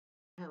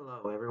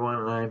Hello everyone,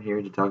 and I'm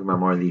here to talk about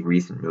more of the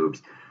recent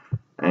moves.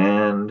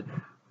 And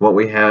what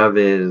we have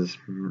is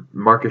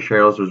Marcus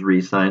Sherels was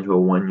re-signed to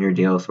a one-year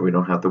deal, so we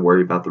don't have to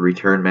worry about the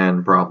return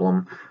man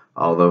problem,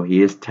 although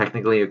he is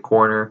technically a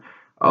corner.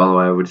 Although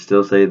I would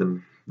still say the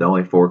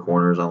only four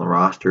corners on the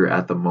roster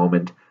at the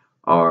moment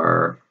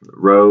are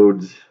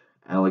Rhodes,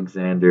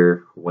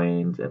 Alexander,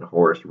 Waynes, and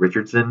Horace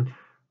Richardson,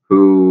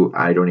 who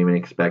I don't even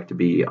expect to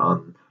be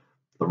on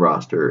the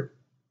roster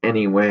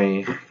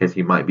anyway, because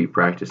he might be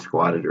practice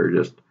squatted or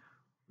just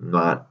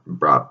not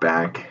brought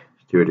back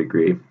to a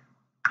degree.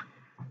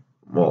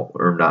 Well,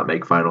 or not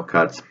make final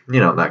cuts,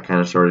 that kind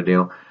of sort of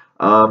deal.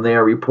 They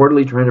are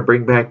reportedly trying to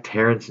bring back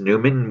Terrence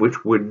Newman,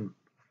 which would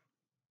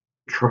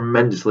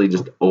tremendously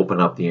just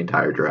open up the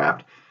entire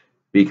draft,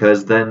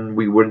 because then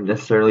we wouldn't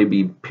necessarily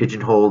be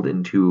pigeonholed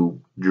into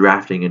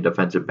drafting a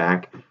defensive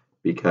back,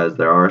 because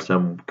there are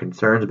some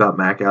concerns about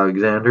Mac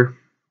Alexander.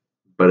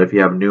 But if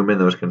you have Newman,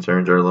 those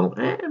concerns are a little,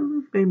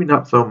 maybe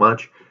not so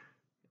much,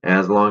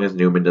 as long as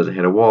Newman doesn't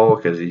hit a wall,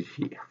 because he's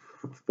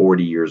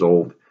 40 years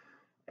old.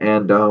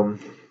 And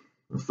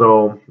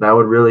so that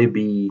would really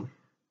be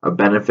a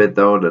benefit,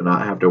 though, to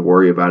not have to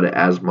worry about it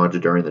as much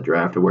during the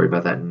draft, to worry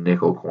about that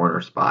nickel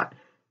corner spot.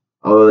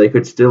 Although they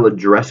could still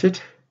address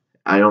it,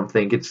 I don't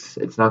think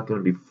it's not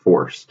going to be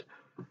forced.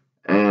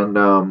 And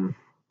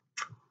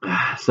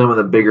some of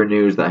the bigger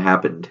news that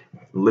happened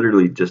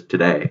literally just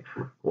today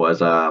was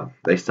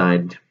they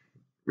signed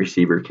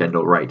receiver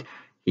Kendall Wright.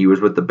 He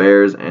was with the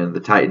Bears and the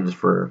Titans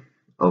for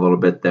a little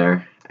bit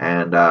there.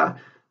 And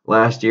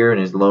last year in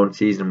his lone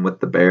season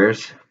with the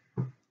Bears,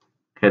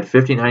 had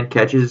 59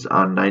 catches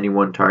on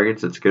 91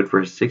 targets. That's good for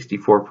a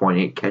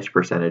 64.8 catch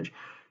percentage.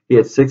 He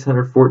had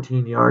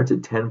 614 yards at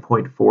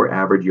 10.4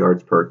 average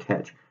yards per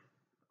catch,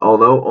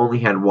 although only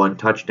had one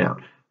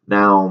touchdown.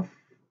 Now,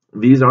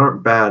 these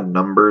aren't bad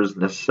numbers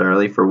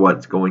necessarily for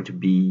what's going to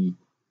be,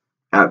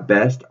 at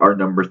best, our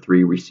number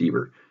 3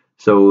 receiver.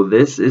 So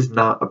this is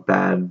not a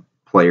bad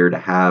player to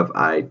have.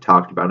 I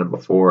talked about him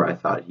before. I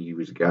thought he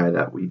was a guy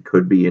that we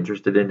could be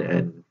interested in,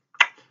 and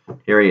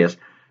here he is.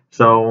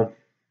 So,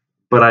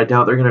 but I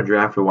doubt they're going to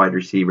draft a wide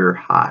receiver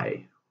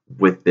high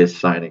with this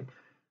signing,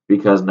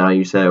 because now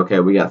you say, okay,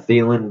 we got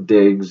Thielen,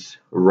 Diggs,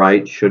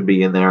 Wright should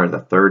be in there in the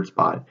 3rd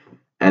spot,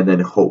 and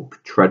then hope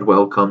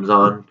Treadwell comes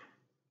on,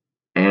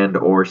 and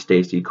or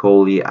Stacy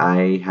Coley.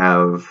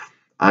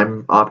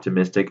 I'm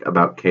optimistic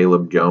about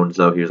Caleb Jones,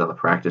 though. He was on the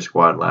practice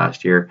squad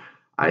last year.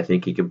 I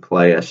think he can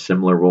play a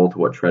similar role to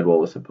what Treadwell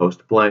was supposed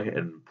to play,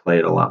 and play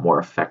it a lot more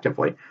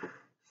effectively.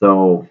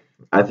 So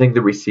I think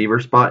the receiver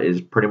spot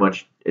is pretty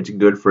much, it's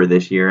good for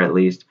this year at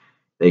least.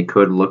 They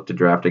could look to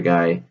draft a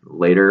guy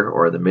later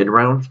or the mid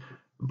rounds,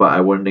 but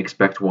I wouldn't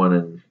expect one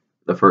in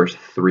the first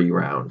 3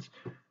 rounds.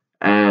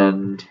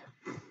 And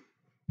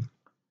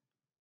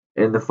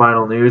in the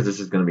final news, this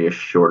is going to be a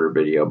shorter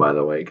video, by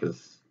the way,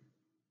 because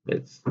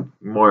it's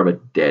more of a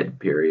dead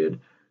period.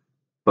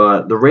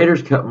 But the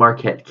Raiders cut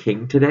Marquette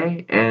King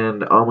today,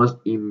 and almost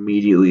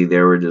immediately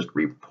there were just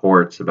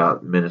reports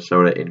about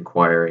Minnesota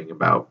inquiring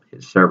about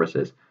his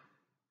services.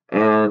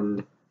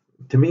 And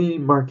to me,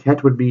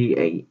 Marquette would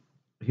be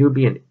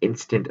an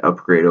instant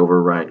upgrade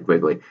over Ryan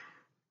Quigley.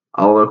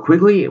 Although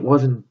Quigley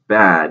wasn't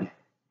bad,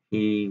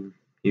 he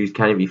was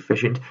kind of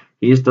efficient.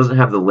 He just doesn't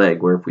have the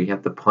leg, where if we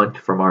have to punt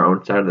from our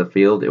own side of the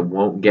field, it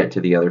won't get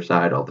to the other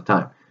side all the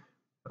time.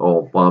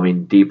 Oh, well, I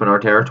mean, deep in our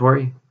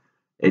territory,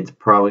 it's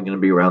probably going to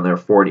be around their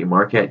 40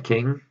 Marquette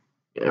King,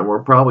 and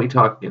we're probably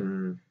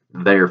talking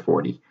their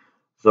 40.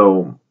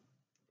 So,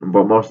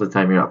 but most of the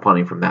time you're not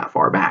punting from that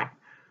far back.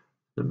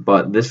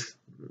 But this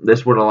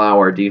would allow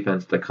our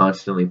defense to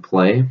constantly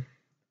play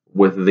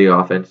with the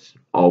offense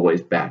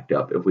always backed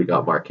up if we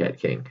got Marquette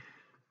King.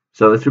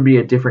 So this would be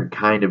a different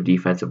kind of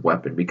defensive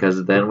weapon,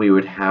 because then we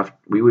would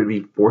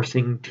be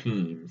forcing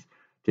teams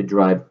to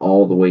drive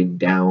all the way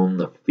down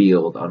the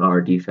field on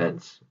our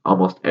defense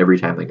almost every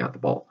time they got the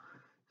ball.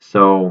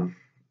 So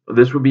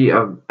this would be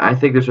I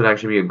think this would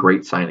actually be a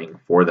great signing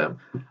for them.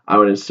 I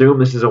would assume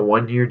this is a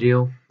 1-year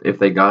deal if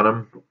they got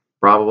him,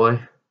 probably.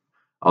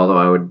 Although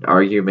I would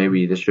argue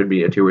maybe this should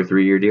be a 2 or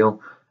 3-year deal.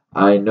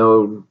 I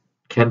know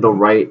Kendall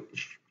Wright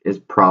is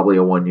probably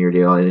a 1-year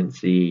deal.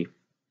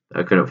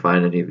 I couldn't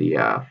find any of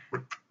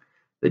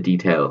the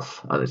details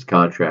on his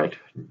contract,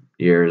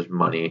 years,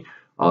 money,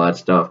 all that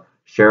stuff.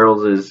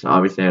 Sherels is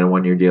obviously on a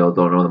 1-year deal.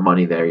 Don't know the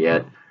money there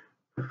yet.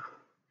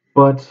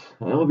 But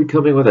I will be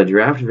coming with a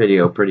draft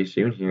video pretty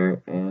soon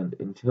here, and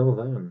until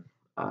then,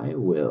 I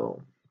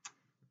will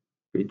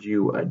bid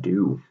you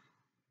adieu.